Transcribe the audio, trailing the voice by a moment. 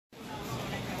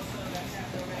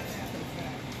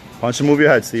Punch and move your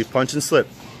head, Steve. Punch and slip.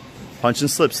 Punch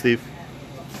and slip, Steve.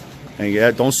 And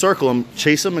yeah, don't circle him.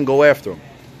 Chase him and go after him.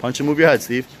 Punch and move your head,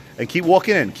 Steve. And keep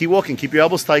walking in. Keep walking. Keep your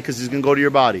elbows tight because he's going to go to your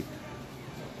body.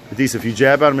 Adis, if you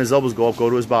jab at him, his elbows go up, go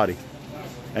to his body.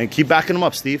 And keep backing him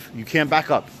up, Steve. You can't back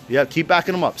up. Yeah, keep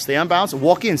backing him up. Stay on balance.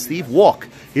 Walk in, Steve. Walk.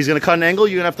 He's going to cut an angle.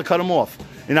 You're going to have to cut him off.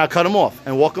 And now cut him off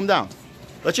and walk him down.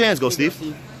 Let your hands go,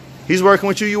 Steve. He's working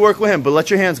with you. You work with him. But let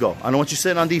your hands go. I don't want you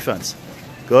sitting on defense.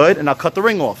 Good. And now cut the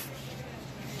ring off.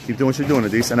 Keep doing what you're doing,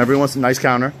 Adis. And everyone wants a nice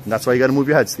counter. And that's why you got to move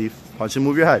your head, Steve. Punch and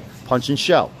move your head. Punch and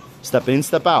shell. Step in,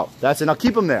 step out. That's it. Now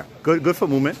keep him there. Good, good foot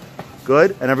movement.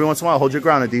 Good. And every once in a while, hold your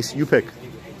ground, Adis. You pick.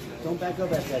 Don't back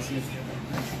up after that, Steve.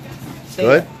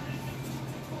 Good.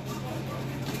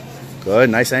 Good.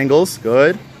 Nice angles.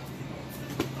 Good.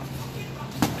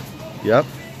 Yep.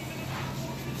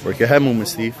 Work your head movement,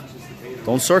 Steve.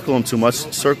 Don't circle him too much.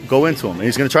 Go into him. And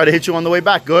he's going to try to hit you on the way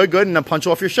back. Good, good. And then punch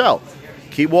off your shell.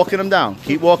 Keep walking him down.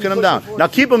 Keep walking him down. Now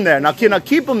keep him there. Now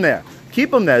keep him there.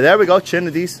 Keep him there. There we go. Chin,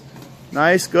 Adis.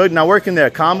 Nice. Good. Now working there.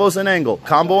 Combos and angle.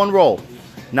 Combo and roll.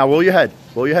 Now roll your head.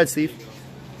 Roll your head, Steve.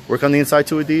 Work on the inside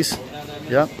too, Adis.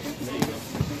 Yep.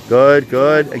 Good,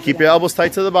 good. And keep your elbows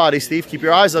tight to the body, Steve. Keep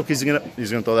your eyes up because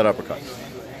he's gonna throw that uppercut.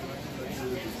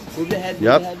 Move the head.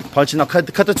 Yep. Move the head. Punch it. Now cut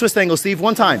the twist angle, Steve.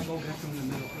 One time.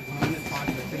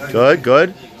 Good,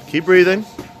 good. Keep breathing.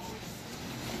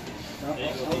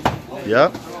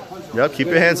 Yep. Yep. Keep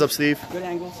your hands up, Steve. Good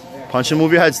angles. Punch and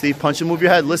move your head, Steve. Punch and move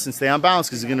your head. Listen, stay on balance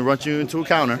because he's gonna run you into a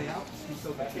counter.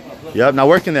 Yep. Now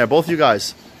working there, both you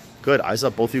guys. Good. Eyes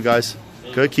up, both you guys.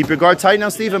 Good. Keep your guard tight now,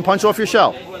 Steve, and punch off your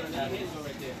shell.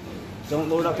 Don't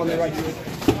load up on the right.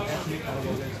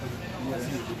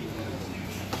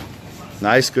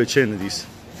 Nice, good chin, Adis.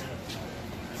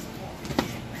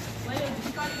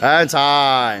 And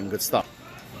time. Good stuff.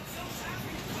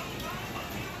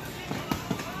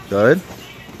 Good.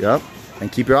 Yep. And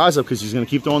keep your eyes up because he's going to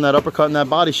keep throwing that uppercut and that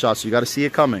body shot, so you got to see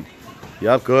it coming.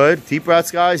 Yep, good. Deep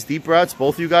breaths, guys. Deep breaths.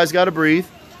 Both of you guys got to breathe.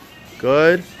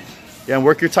 Good. Yeah, and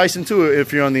work your Tyson too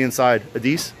if you're on the inside.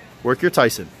 Adis, work your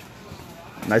Tyson.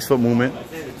 Nice foot movement.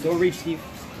 Don't reach, Steve.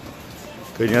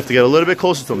 Good. You have to get a little bit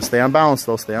closer to him. Stay on balance,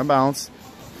 though. Stay on balance.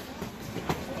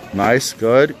 Nice.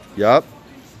 Good. Yep.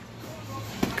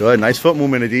 Good. Nice foot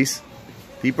movement, Adis.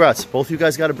 Deep breaths. Both of you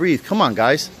guys got to breathe. Come on,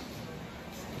 guys.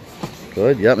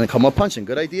 Good. Yep. And come up punching.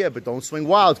 Good idea, but don't swing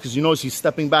wild because you notice he's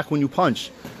stepping back when you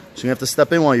punch. So you have to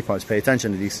step in while you punch. Pay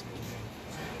attention, Adis.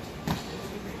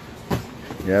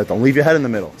 Yeah, don't leave your head in the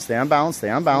middle. Stay on balance. Stay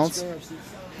on balance.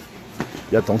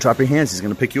 Yep, don't drop your hands. He's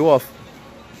going to pick you off.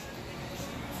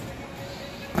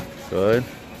 Good.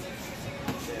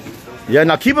 Yeah,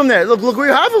 now keep him there. Look where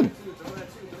you have him.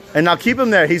 And now keep him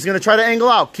there. He's going to try to angle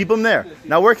out. Keep him there.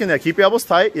 Now working there. Keep your elbows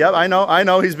tight. Yep, I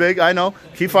know. He's big. I know.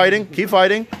 Keep fighting. Keep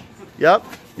fighting. Yep.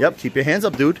 Yep. Keep your hands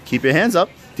up, dude. Keep your hands up.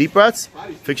 Deep breaths.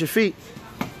 Fix your feet.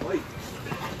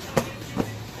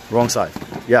 Wrong side.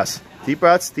 Yes. Deep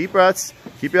breaths. Deep breaths.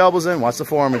 Keep your elbows in. Watch the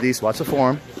form, Adis. Watch the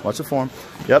form. Watch the form.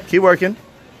 Yep. Keep working.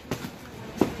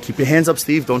 Keep your hands up,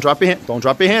 Steve. Don't drop your Don't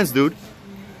drop your hands, dude.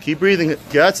 Keep breathing. Yeah,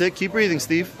 that's it. Keep breathing,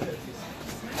 Steve.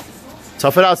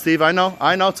 Tough it out, Steve. I know.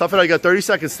 Tough it out. You got 30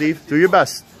 seconds, Steve. Do your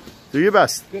best. Do your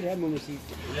best. Good head movement,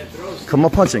 Steve. Come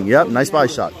up punching. Yep. Nice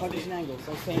body shot. Punches and angles.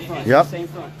 So stay in front. Yep. Stay in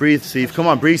front. Breathe, Steve. Come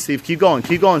on. Breathe, Steve. Keep going.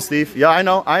 Keep going, Steve. Yeah, I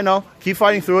know. Keep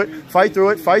fighting through it. Fight through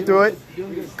it. Fight through it.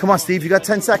 Come on, Steve. You got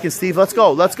 10 seconds, Steve. Let's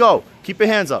go. Let's go. Keep your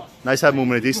hands up. Nice head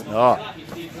movement, Adis. Oh.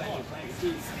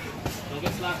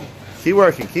 Keep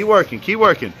working. Keep working. Keep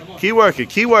working. Keep working.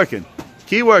 Keep working.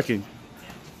 Keep working.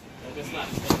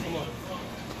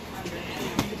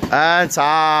 And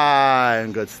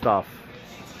time. Good stuff.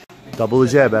 Double the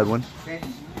jab, Edwin.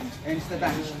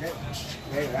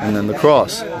 And then the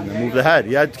cross. And then move the head.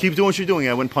 Yeah, keep doing what you're doing,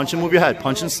 Edwin. Punch and move your head.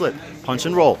 Punch and slip. Punch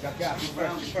and roll.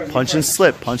 Punch and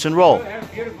slip. Punch and roll.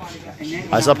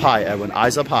 Eyes up high, Edwin.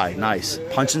 Eyes up high. Nice.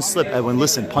 Punch and slip, Edwin.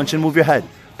 Listen. Punch and move your head.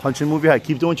 Punch and move your head.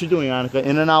 Keep doing what you're doing, Annika.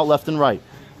 In and out, left and right.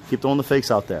 Keep throwing the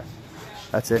fakes out there.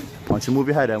 That's it. Punch and move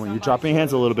your head, Edwin. You're dropping your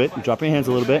hands a little bit. You're dropping your hands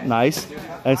a little bit. Nice.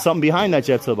 And something behind that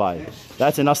jab to the body.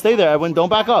 That's it. Now stay there, Edwin. Don't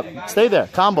back up. Stay there.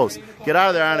 Combos. Get out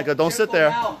of there, Annika. Don't sit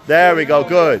there. There we go.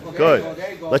 Good.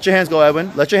 Good. Let your hands go,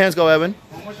 Edwin. Let your hands go, Edwin.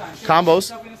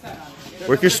 Combos.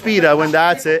 Work your speed, Edwin.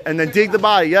 That's it. And then dig the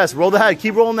body. Yes. Roll the head.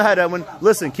 Keep rolling the head, Edwin.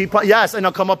 Listen. Keep. Yes. And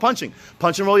now come up punching.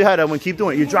 Punch and roll your head, Edwin. Keep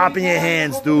doing it. You're dropping your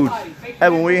hands, dude.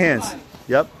 Edwin, where are your hands?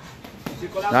 Yep.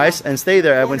 Nice. And stay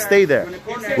there, Edwin. Stay there.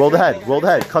 Roll the head. Roll the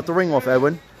head. Cut the ring off,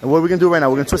 Edwin. And what are we going to do right now?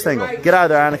 We're going to twist angle. Get out of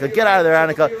there, Annika. Get out of there,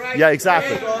 Annika. Yeah,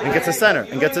 exactly. And get to center.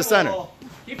 And get to center.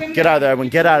 Get out of there, Edwin.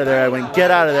 Get out of there, Edwin. Get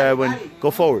out of there, Edwin.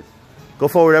 Go forward. Go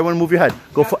forward, Edwin. Move your head.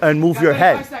 Go and move your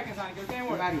head.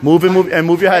 Move and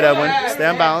move your head, Edwin. Stay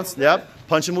on balance. Yep.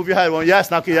 Punch and move your head, Edwin.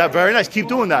 Yes, now, yeah, very nice. Keep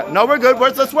doing that. No, we're good.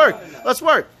 Let's work. Let's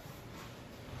work.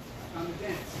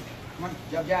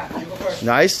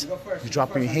 Nice. You're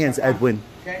dropping your hands, Edwin.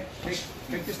 Okay,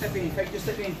 take the step in, take the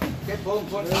step in. Get boom,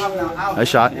 put up now, out. Nice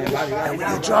shot. Edwin,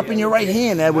 you're dropping your right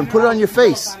hand, Edwin. Put it on your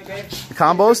face. The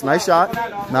combos. Nice shot.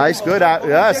 Nice. Good.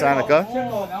 Yes, Annika.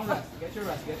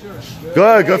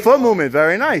 Good foot movement.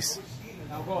 Very nice.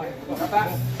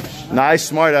 Nice,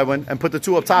 smart, Edwin. And put the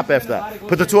two up top after that.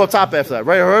 Put the two up top after that.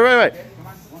 Right.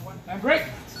 And break.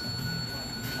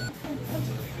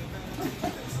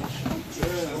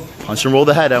 Punch and roll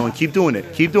the head, Edwin. Keep doing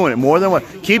it. Keep doing it. More than one.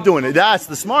 Keep doing it. That's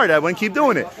the smart, Edwin. Keep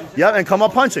doing it. Yep, and come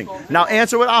up punching. Now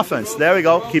answer with offense. There we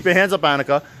go. Keep your hands up,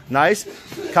 Annika. Nice.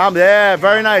 Calm there.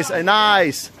 Very nice.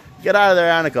 Nice. Get out of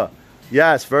there, Annika.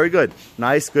 Yes, very good.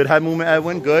 Nice. Good head movement,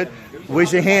 Edwin. Good.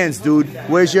 Where's your hands, dude?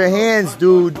 Where's your hands,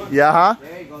 dude? Yeah, huh?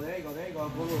 There you go.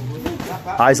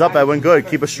 Eyes up, Edwin. Good.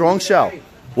 Keep a strong shell.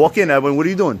 Walk in, Edwin. What are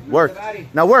you doing? Work.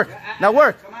 Now work.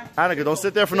 Annika, don't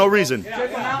sit there for no reason.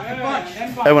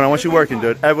 Edwin, I want you working,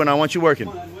 dude. Edwin, I want you working.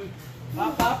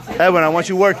 Edwin, I want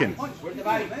you working.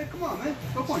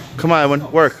 Come on,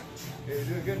 Edwin. Work.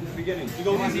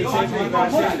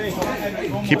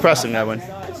 Keep pressing, Edwin.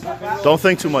 Don't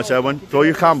think too much, Edwin. Throw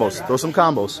your combos. Throw some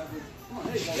combos.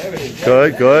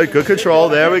 Good control.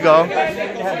 There we go.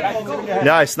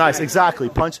 Nice. Exactly.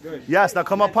 Punch. Yes, now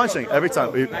come up punching every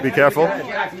time. Be careful.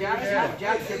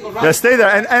 Yeah, stay there.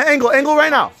 And angle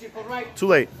right now. Too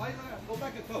late.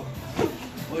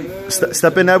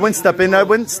 Step in, Edwin.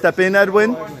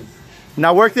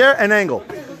 Now work there and angle.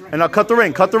 And now cut the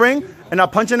ring. And now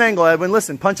punch and angle, Edwin.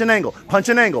 Listen, punch and angle.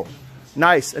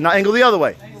 Nice. And now angle the other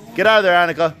way. Get out of there,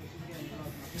 Annika.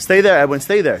 Stay there, Edwin.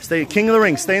 Stay king of the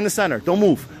ring. Stay in the center. Don't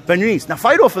move. Bend your knees. Now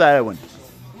fight off of that, Edwin.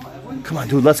 Come on,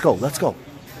 dude. Let's go. We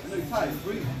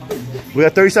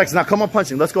got 30 seconds. Now come on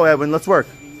punching. Let's go, Edwin. Let's work.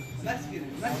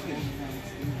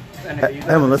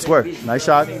 Edwin, let's work. Nice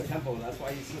shot.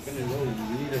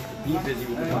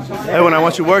 Edwin, I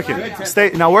want you working.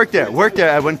 Stay. Now work there,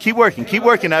 Edwin. Keep working,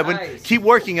 Edwin. Keep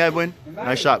working, Edwin.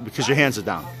 Nice shot because your hands are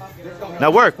down.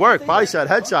 Now work. Body shot,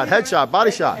 headshot,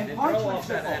 body shot.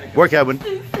 Work, Edwin.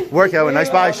 Nice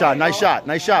body shot, nice shot.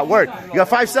 Work. You got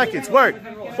 5 seconds. Work.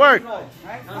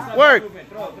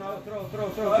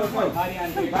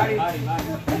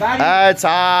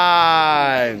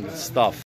 Time. Stuff.